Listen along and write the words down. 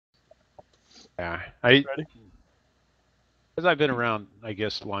Yeah, Ready? because I've been around, I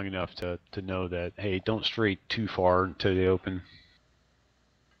guess, long enough to know that, hey, don't stray too far into the open.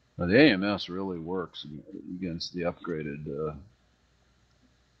 Well, the AMS really works against the upgraded.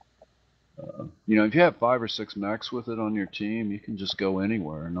 You know, if you have 5 or 6 mechs with it on your team, you can just go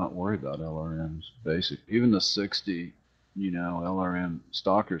anywhere and not worry about LRMs. Basic, even the 60, you know, LRM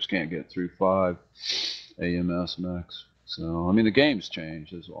stalkers can't get through 5 AMS mechs. So, I mean, the game's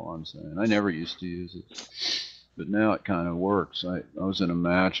changed, is all I'm saying. I never used to use it, but now it kind of works. I was in a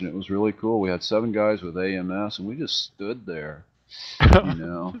match, and it was really cool. We had 7 guys with AMS, and we just stood there, you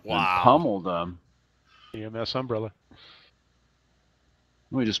know, and pummeled them. AMS umbrella.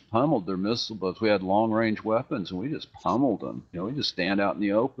 We just pummeled their missile boats. We had long-range weapons, and we just pummeled them. You know, we just stand out in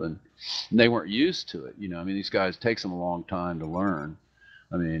the open. And they weren't used to it. You know, I mean, these guys, it takes them a long time to learn.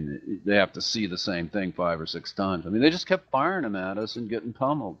 I mean, they have to see the same thing 5 or 6 times. I mean, they just kept firing them at us and getting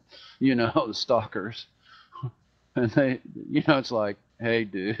pummeled. You know, the stalkers. And they, you know, it's like, hey,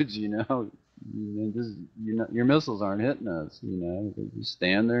 dudes, you know, your missiles aren't hitting us. You know, just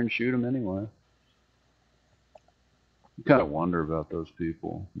stand there and shoot them anyway. You kind of wonder about those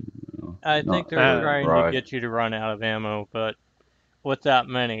people. You know, I think they're trying to get you to run out of ammo, but with that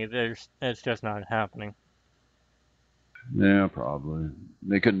many, it's just not happening. Yeah, probably.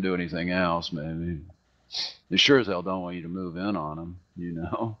 They couldn't do anything else, maybe. They sure as hell don't want you to move in on them, you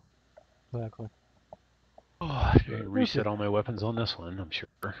know? Exactly. Oh, I should reset all my weapons on this one, I'm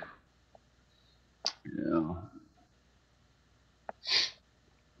sure. Yeah.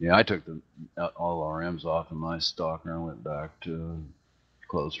 Yeah, I took all RMs off of my stalker and went back to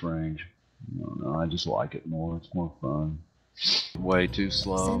close range. I don't know, I just like it more. It's more fun. Way too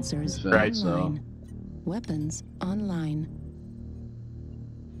slow. Sensors right, online. so. Weapons online.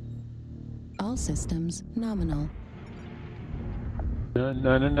 All systems nominal. Na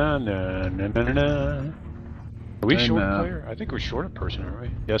na na na na na na na. Are we Hey, short Matt. player? I think we're short a person, aren't we?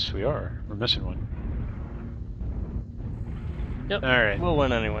 Yes, we are. We're missing one. Yep. All right. We'll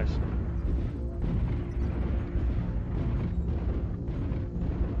win anyways.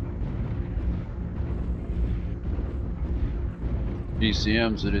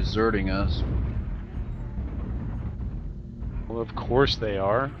 DCMs are deserting us. Well, of course they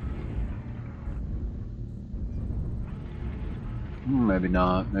are. Maybe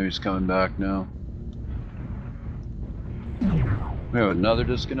not. Maybe he's coming back now. We have another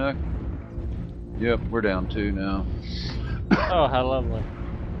disconnect? Yep, we're down 2 now. Oh, how lovely.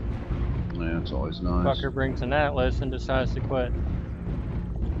 Yeah, it's always nice. Fucker brings an atlas and decides to quit.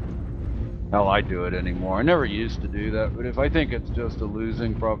 Hell, I do it anymore. I never used to do that, but if I think it's just a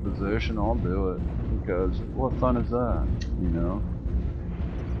losing proposition, I'll do it. Because what fun is that, you know?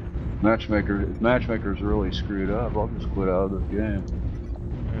 If matchmaker's really screwed up, I'll just quit out of the game.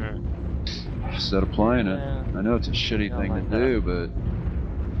 Instead of playing it. Yeah. I know it's a shitty thing to do, but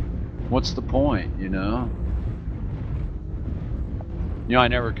what's the point, you know? You know, I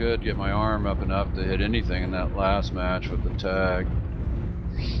never could get my arm up enough to hit anything in that last match with the tag.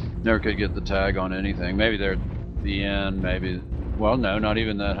 Never could get the tag on anything. Maybe they're at the end, maybe... Well, no, not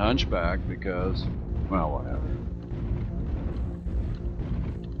even that hunchback, because... Well, whatever.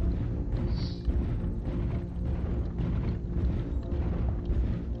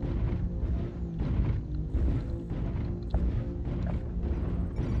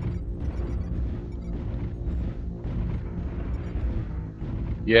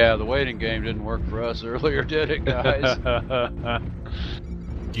 Yeah, the waiting game didn't work for us earlier, did it, guys?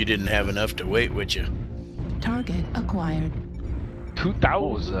 You didn't have enough to wait, would you? Target acquired.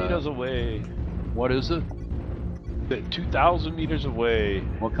 2,000 meters away. What is it? 2,000 meters away.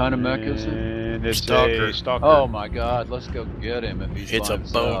 What kind of mech is it? And it's Stalker. a stalker. Oh my god, let's go get him if he's It's a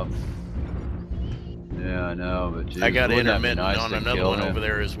boat. Yeah, I know, but geez, I got wouldn't that be intermittent nice on to another kill one him? over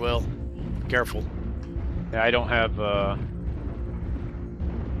there as well. Careful. Yeah, I don't have. I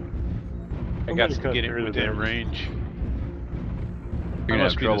got to get it through the within village. range. You're I gonna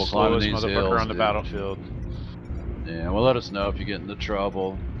must have be trouble the climbing slowest these motherfucker hills, on the dude. battlefield. Yeah, well, let us know if you get into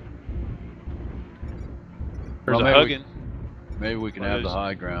trouble. There's Well, a hugging. Maybe we can Well, have the there's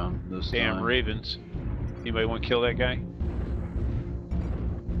high ground this Damn time. ravens. Anybody want to kill that guy?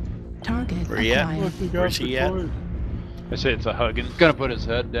 Target Where he at? acquired. Where's he at? I said it's a hugging. He's gonna put his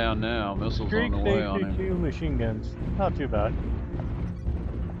head down now. Missiles Streak on the way on him. 52 machine guns. Not too bad.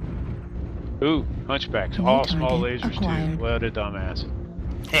 Ooh, hunchbacks. New All small target lasers acquired. too. What a dumbass.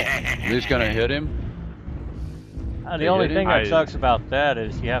 He's gonna hit him. The They only hit thing him? that sucks about that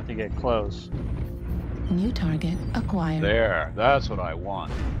is you have to get close. New target acquired. There, that's what I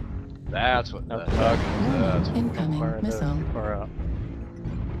want. That's what that Okay. hugging is. That's what Incoming Fire those missile. too far out.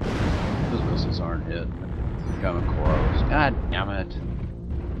 those missiles hit. Coming close. God damn it.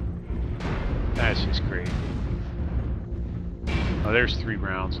 That's just great. Oh, there's 3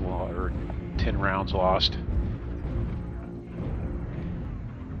 rounds lost, or 10 rounds lost.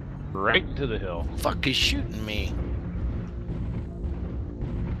 Right into the hill. Fuck is shooting me?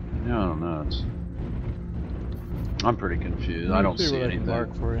 No, nuts. I'm pretty confused. I don't see what I can anything.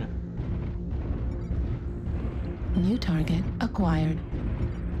 mark for you. New target acquired.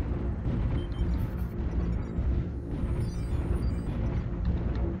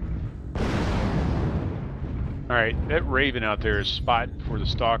 Alright, that Raven out there is spotting for the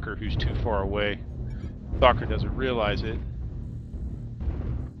stalker who's too far away. Stalker doesn't realize it.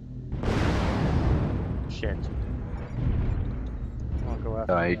 Shit. I'll go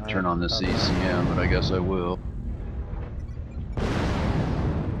after I hate the to turn on this guy. ECM, but I guess I will.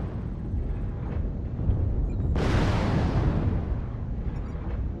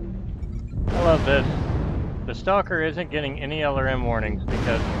 I love this. The stalker isn't getting any LRM warnings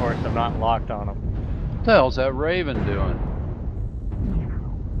because, of course, I'm not locked on him. What the hell's that Raven doing?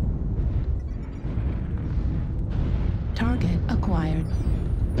 Target acquired.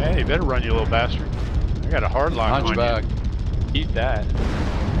 Hey, you better run, you little bastard. I got a hard lock on Hunchback. you. Eat that.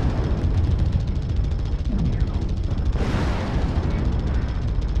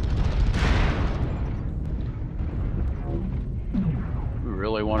 We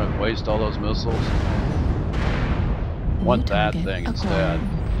really want to waste all those missiles? Want New that target thing acquired.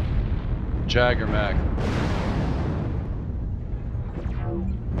 instead. Jagger Mac.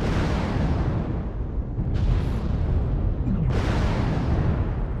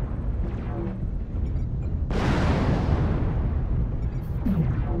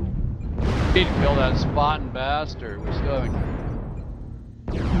 Need to kill that spotting bastard. We're still having...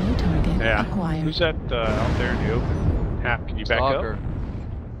 New target Yeah. acquired. Who's that out there in the open? Hap, can you back Stalker.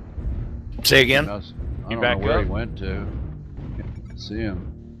 up? Say again? I You don't back know where up? he went to. Can't see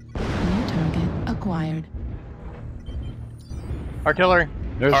him. New target acquired. Artillery.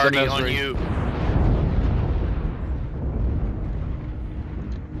 There's the Already on misery. you.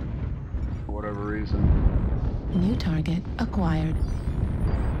 For whatever reason. New target acquired.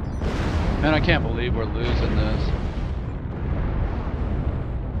 Man, I can't believe we're losing this.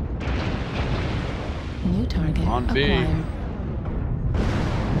 New target On B. acquired.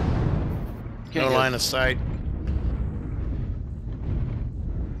 No Can't line of sight.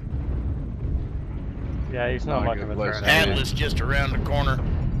 Yeah, he's not Not a much good of a place threat. to be. Atlas just around the corner.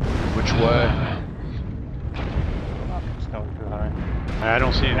 Which way? It's going too high. I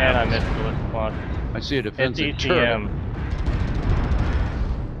don't see an Man, I Atlas. missed the list one. I see a It's defensive turret. ECM.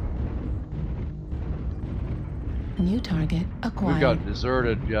 New target acquired. We've got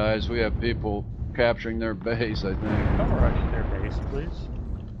deserted, guys. We have people capturing their base, I think. Don't rush their base, please.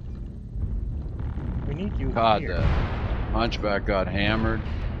 We need you God, here. that hunchback got hammered.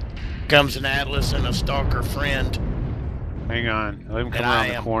 Comes an Atlas and a stalker friend. Hang on. Let him come And I around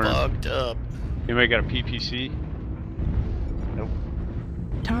the am corner. bugged up. Anybody got a PPC?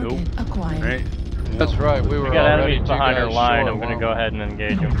 Target acquired. Right? That's right. We We were got already enemies two behind our guys line. short, I'm gonna weren't go we? ahead and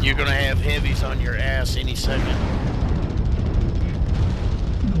engage them. You're gonna have heavies on your ass any second.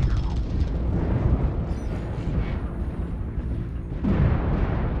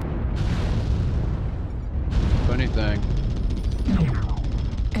 Funny thing.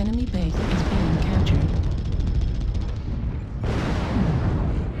 Enemy base is being captured.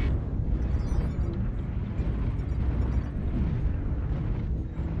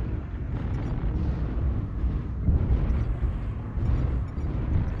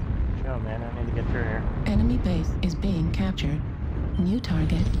 Oh man, I need to get through here. Enemy base is being captured. New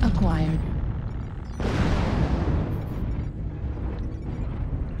target acquired.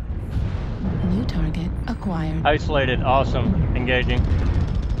 New target acquired. Isolated, awesome. Engaging.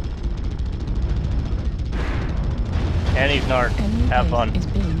 And he's narked. Enemy Have base fun. is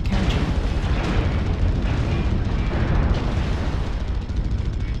being captured.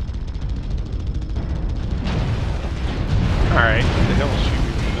 Alright, what the hell is shooting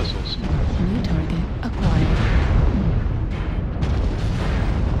with the missiles? New target acquired.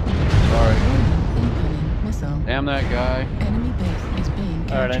 Sorry. Incoming missile. Damn that guy. Enemy base is being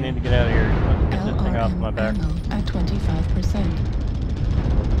captured. Alright, I need to get out of here. Let's get this thing off my LRM back. ammo at 25%.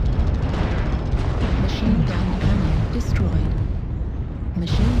 Machine gun ammo destroyed.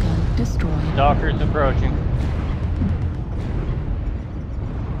 Machine gun destroyed. Stalker's approaching.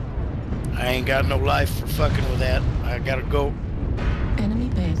 I ain't got no life for fucking with that. I gotta go. Enemy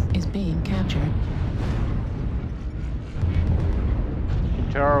base is being captured.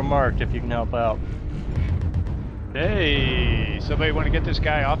 Charo marked if you can help out. Hey, somebody want to get this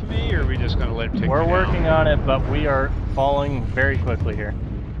guy off of me, or are we just going to let him take me We're down? working on it, but we are falling very quickly here.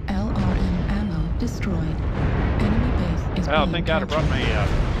 LRM ammo destroyed. Enemy base is Oh, being thank God I brought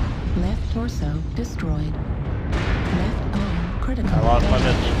captured. my... Left torso destroyed. Left arm critical. I lost my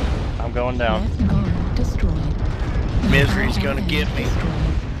damage. missile. I'm going down. Left arm destroyed. Misery's gonna LRM get me. destroyed.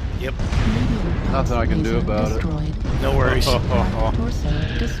 Yep. Medium pulse Nothing I can do laser about it. destroyed. No worries. Right torso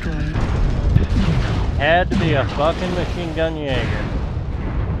destroyed. Had to be a fucking machine gun Jaeger.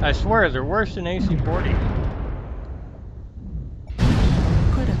 I swear, they're worse than AC-40.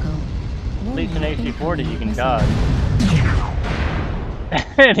 Critical. At least in Warning, AC-40 you can incoming dodge.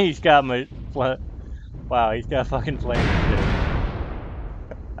 And he's got my... Wow, he's got fucking flames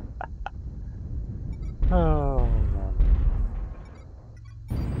too. Oh, man.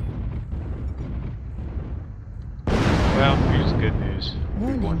 Well, here's the good news. We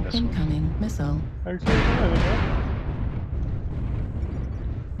won Warning, this one. incoming missile. Actually, there we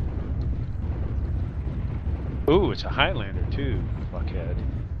go. Ooh, it's a Highlander too, fuckhead.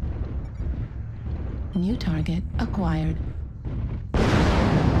 New target acquired.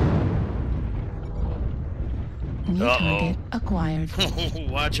 New Uh-oh. target acquired.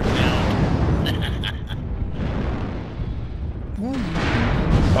 Watch him now. Warning.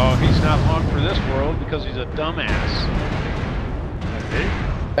 Oh, he's not long for this world because he's a dumbass.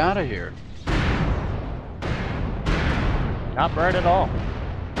 Out of here. Not bright at all.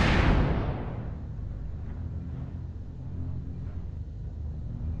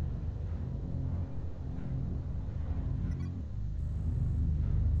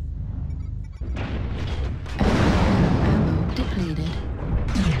 Ammo depleted.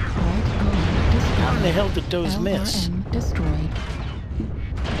 Right arm destroyed. How in the hell did those miss? LRM destroyed.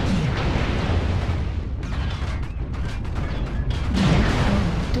 Left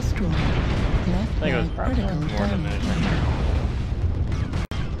arm destroyed. Left I think it was leg probably critical more damage. damage.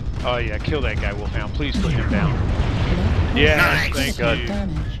 Oh yeah, kill that guy, Wolfhound. Please put him down. Left Yes, Nice. thank critical you.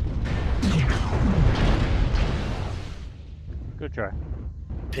 damage. Good try.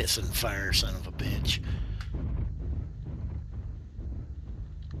 Piss and fire, son of a bitch.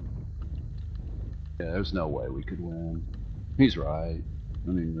 Yeah, there's no way we could win. He's right. I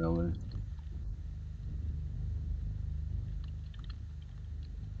mean, really.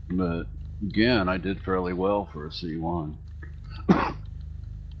 But again, I did fairly well for a C1.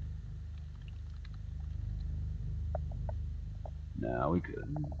 No, we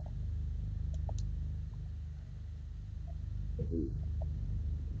couldn't.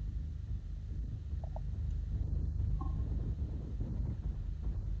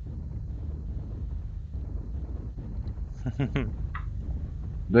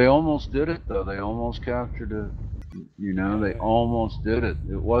 They almost did it, though. They almost captured it. You know, they almost did it.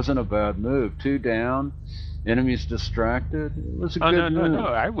 It wasn't a bad move. 2 down, enemies distracted. It was a Oh good no, move.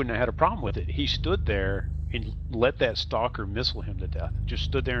 I wouldn't have had a problem with it. He stood there and let that stalker missile him to death. Just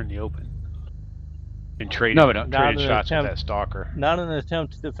stood there in the open and traded, No, but Not traded an shots with attempt- that stalker. Not an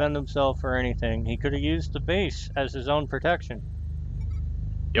attempt to defend himself or anything. He could have used the base as his own protection.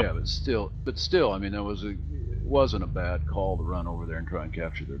 Yep. Yeah, but still, I mean, it wasn't a bad call to run over there and try and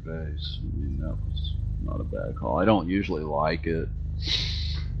capture their base. I mean, that was not a bad call. I don't usually like it,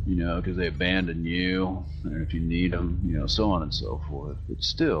 you know, because they abandon you, and if you need them, you know, so on and so forth. But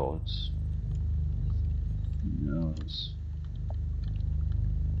still, it's, you know, it's.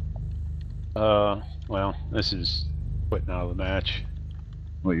 Well, this is quitting out of the match.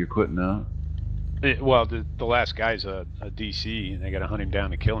 What, you're quitting out? Well, the last guy's a DC, and they got to hunt him down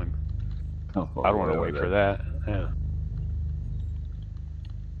to kill him. How far I don't want to away wait are for they? that. Yeah.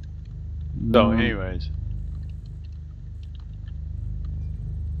 No. So, anyways.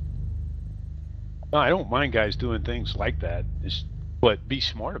 No, I don't mind guys doing things like that. But be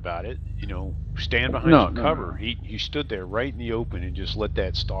smart about it. You know, stand behind some cover. No. He stood there right in the open and just let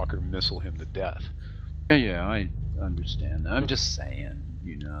that stalker missile him to death. Yeah, I understand that. I'm just saying,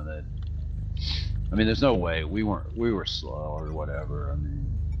 you know, that. I mean, there's no way we were slow or whatever. I mean,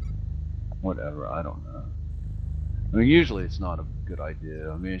 whatever. I don't know. I mean, usually it's not a good idea.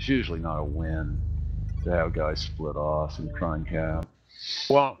 I mean, it's usually not a win to have guys split off and try and cap.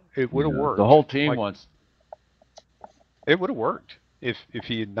 Well, it would have worked. The whole team Like, wants. It would have worked if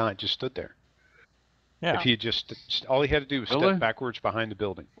he had not just stood there. Yeah. If he had just all he had to do was Really? step backwards behind the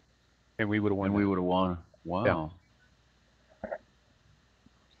building, and we would have won. And we would have won. Wow. Yeah.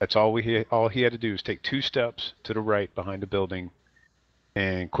 That's all he had to do was take 2 steps to the right behind the building,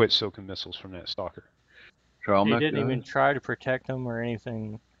 and quit soaking missiles from that stalker. Trial He mech didn't guy? even try to protect him or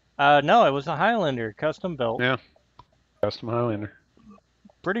anything. No, it was a Highlander, custom built. Yeah. Custom Highlander.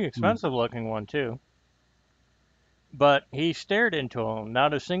 Pretty expensive looking one too. But he stared into him,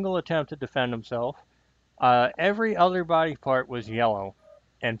 not a single attempt to defend himself. Every other body part was yellow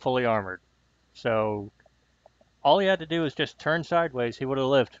and fully armored. So all he had to do was just turn sideways, he would have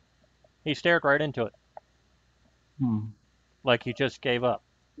lived. He stared right into it. Like he just gave up.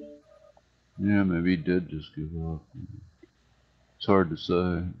 Yeah, maybe he did just give up. It's hard to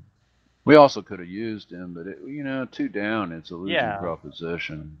say. We also could have used him, but you know, 2 down, it's a losing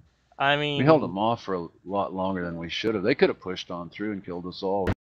proposition. I mean, we held them off for a lot longer than we should have. They could have pushed on through and killed us all.